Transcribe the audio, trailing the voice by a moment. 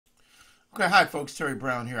Okay, hi folks, Terry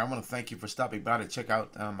Brown here. I want to thank you for stopping by to check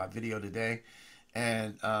out my video today.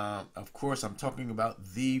 And of course, I'm talking about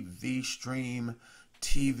the Vstream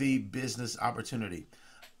TV business opportunity.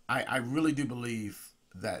 I really do believe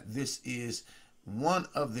that this is one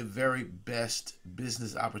of the very best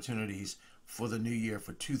business opportunities for the new year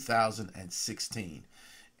for 2016.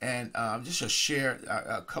 And just to share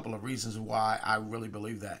a couple of reasons why I really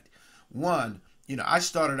believe that. One, I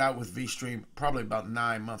started out with Vstream probably about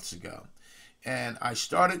 9 months ago, and I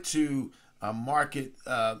started to market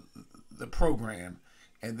the program,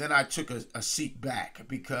 and then I took a seat back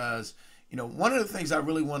because one of the things I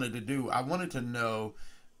really wanted to do, I wanted to know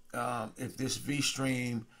if this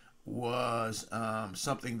Vstream was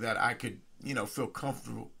something that I could feel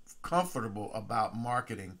comfortable about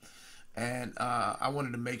marketing. And I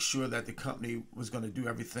wanted to make sure that the company was going to do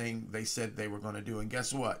everything they said they were going to do. And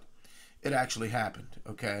guess what? It actually happened.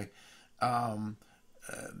 Okay.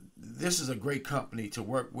 This is a great company to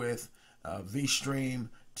work with, Vstream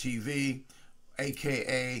TV,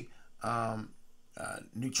 aka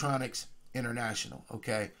Neutronics International.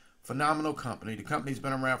 Okay. Phenomenal company. The company's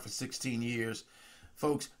been around for 16 years.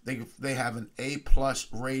 Folks, they have an A+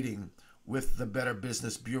 rating with the Better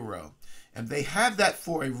Business Bureau. And they have that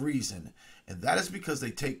for a reason. And that is because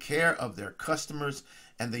they take care of their customers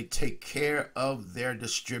and they take care of their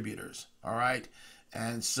distributors. All right.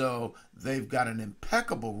 And so they've got an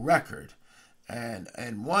impeccable record. And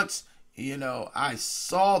once, I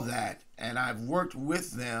saw that and I've worked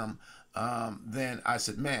with them, then I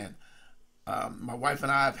said, man, my wife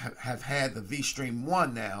and I have had the Vstream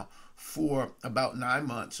 1 now for about 9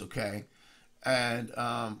 months, okay? And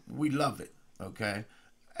we love it, okay?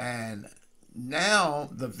 And now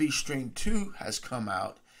the Vstream 2 has come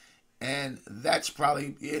out, and that's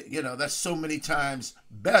probably, that's so many times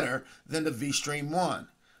better than the Vstream 1,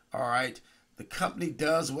 all right? The company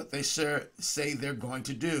does what they say they're going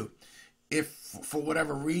to do. If for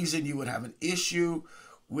whatever reason you would have an issue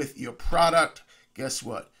with your product, guess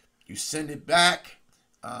what? You send it back,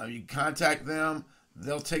 you contact them,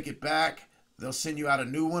 they'll take it back, they'll send you out a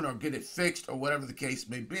new one or get it fixed or whatever the case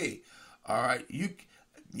may be. All right,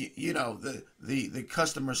 the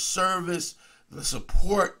customer service, the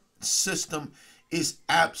support system is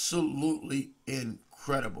absolutely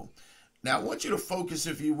incredible. Now I want you to focus,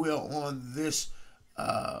 if you will, on this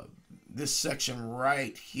this section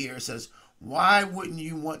right here. It says, why wouldn't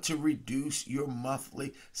you want to reduce your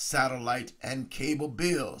monthly satellite and cable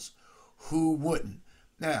bills? Who wouldn't?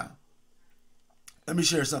 Now, let me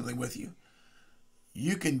share something with you.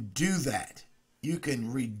 You can do that. You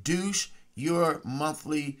can reduce your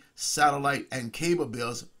monthly satellite and cable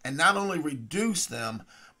bills, and not only reduce them,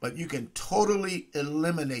 but you can totally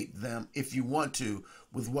eliminate them if you want to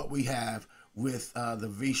with what we have with the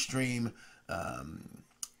Vstream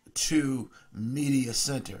 2 Media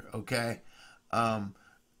Center, okay?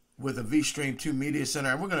 With the Vstream 2 Media Center,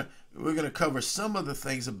 and we're gonna cover some of the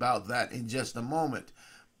things about that in just a moment.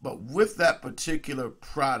 But with that particular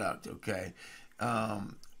product, okay,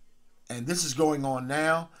 and this is going on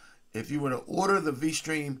now. If you were to order the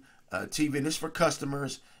Vstream TV, and this is for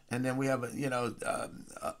customers, and then we have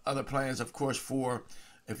other plans, of course, for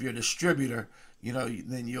if you're a distributor,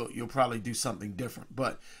 then you'll probably do something different.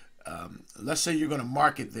 But let's say you're going to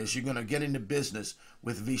market this, you're going to get into business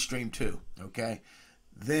with Vstream 2, okay?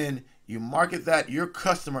 Then you market that, your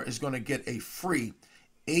customer is going to get a free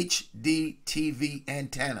HD TV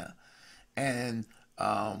antenna. And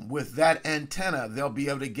with that antenna, they'll be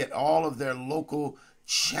able to get all of their local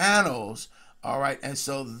channels, all right? And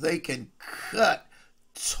so they can cut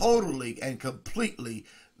totally and completely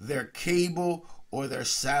their cable or their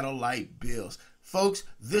satellite bills. Folks,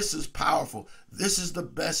 this is powerful. This is the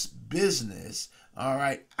best business, all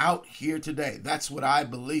right, out here today. That's what I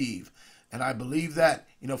believe. And I believe that,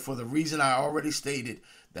 for the reason I already stated,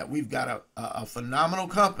 that we've got a phenomenal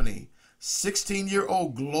company,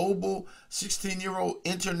 16-year-old global, 16-year-old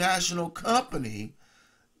international company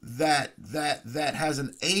that has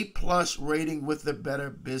an A+ rating with the Better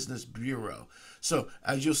Business Bureau. So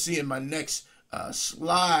as you'll see in my next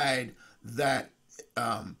slide, that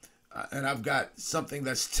and I've got something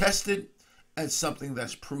that's tested and something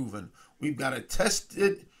that's proven. We've got a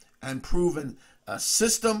tested and proven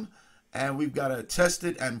system, and we've got a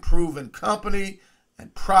tested and proven company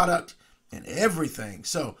and product and everything.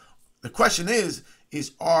 So the question is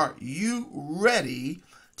are you ready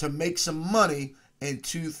to make some money in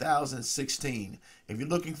 2016? If you're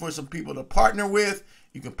looking for some people to partner with,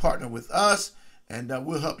 you can partner with us, and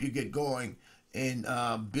we'll help you get going in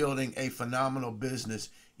building a phenomenal business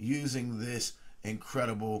using this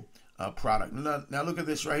incredible product. Now look at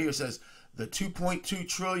this right here. It says the $2.2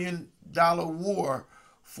 trillion war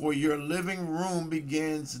for your living room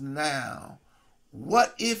begins now.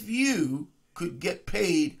 What if you could get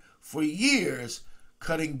paid for years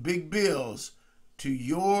cutting big bills to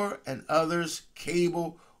your and others'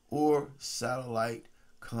 cable or satellite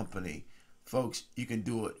company? Folks, you can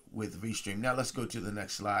do it with Vstream. Now let's go to the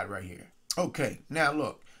next slide right here. Okay, now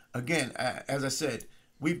look, again, as I said,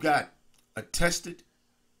 we've got a tested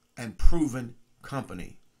and proven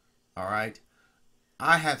company. All right.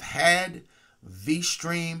 I have had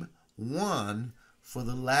Vstream 1 for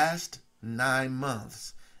the last 9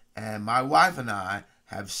 months, and my wife and I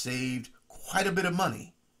have saved quite a bit of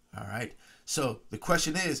money. All right. So the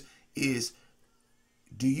question is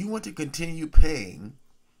do you want to continue paying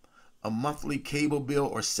a monthly cable bill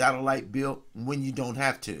or satellite bill when you don't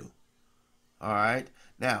have to? All right.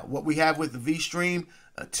 Now, what we have with the Vstream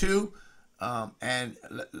 2, and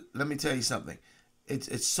let me tell you something.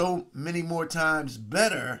 It's so many more times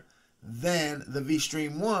better than the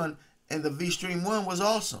Vstream 1, and the Vstream 1 was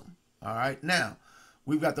awesome. All right. Now,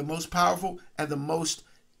 we've got the most powerful and the most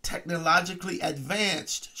technologically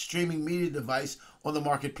advanced streaming media device on the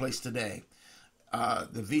marketplace today.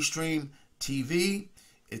 The Vstream TV,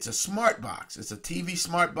 it's a smart box. It's a TV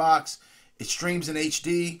smart box. It streams in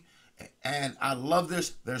HD, and I love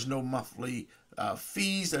this. There's no monthly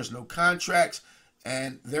fees. There's no contracts,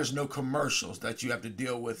 and there's no commercials that you have to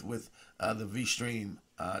deal with the Vstream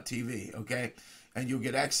TV, okay? And you'll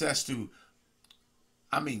get access to,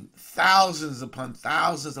 I mean, thousands upon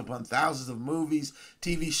thousands upon thousands of movies,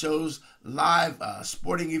 TV shows, live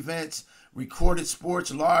sporting events, recorded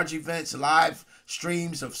sports, large events, live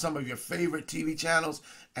streams of some of your favorite TV channels,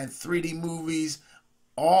 and 3D movies,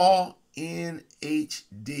 all in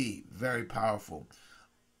HD. Very powerful.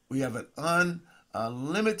 We have an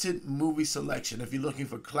unlimited movie selection. If you're looking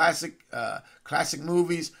for classic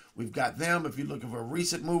movies, we've got them. If you're looking for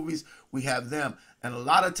recent movies, we have them. And a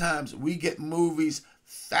lot of times we get movies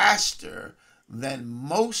faster than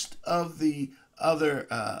most of the other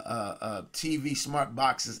TV smart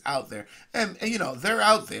boxes out there. And you know, they're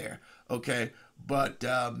out there, okay? But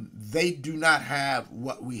they do not have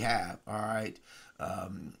what we have, all right?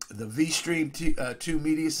 The Vstream 2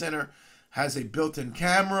 Media Center has a built-in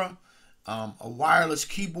camera, a wireless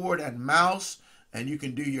keyboard and mouse, and you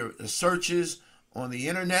can do your searches on the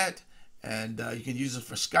internet, and you can use it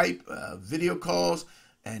for Skype, video calls,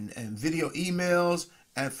 and video emails,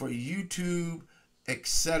 and for YouTube,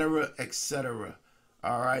 etc., etc.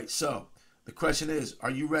 All right, so the question is,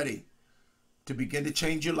 are you ready to begin to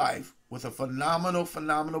change your life with a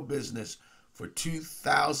phenomenal business for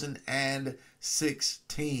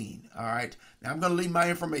 2016? All right, now I'm going to leave my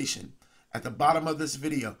information at the bottom of this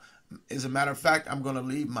video. As a matter of fact, I'm going to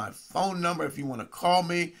leave my phone number if you want to call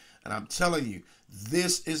me. And I'm telling you,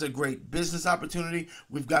 this is a great business opportunity.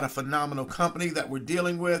 We've got a phenomenal company that we're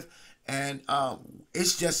dealing with, and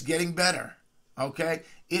it's just getting better. Okay,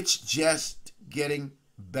 it's just getting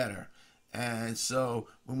better. And so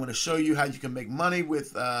we want to show you how you can make money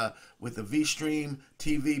with the Vstream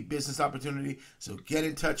TV business opportunity. So get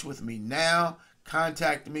in touch with me now.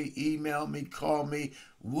 Contact me, email me, call me,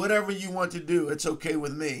 whatever you want to do. It's okay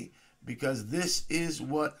with me, because this is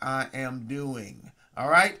what I am doing. All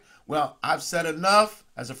right? Well, I've said enough.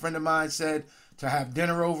 As a friend of mine said, to have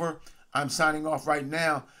dinner over. I'm signing off right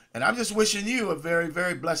now. And I'm just wishing you a very,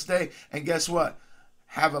 very blessed day. And guess what?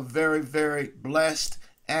 Have a very, very blessed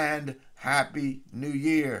and happy New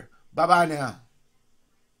Year. Bye-bye now.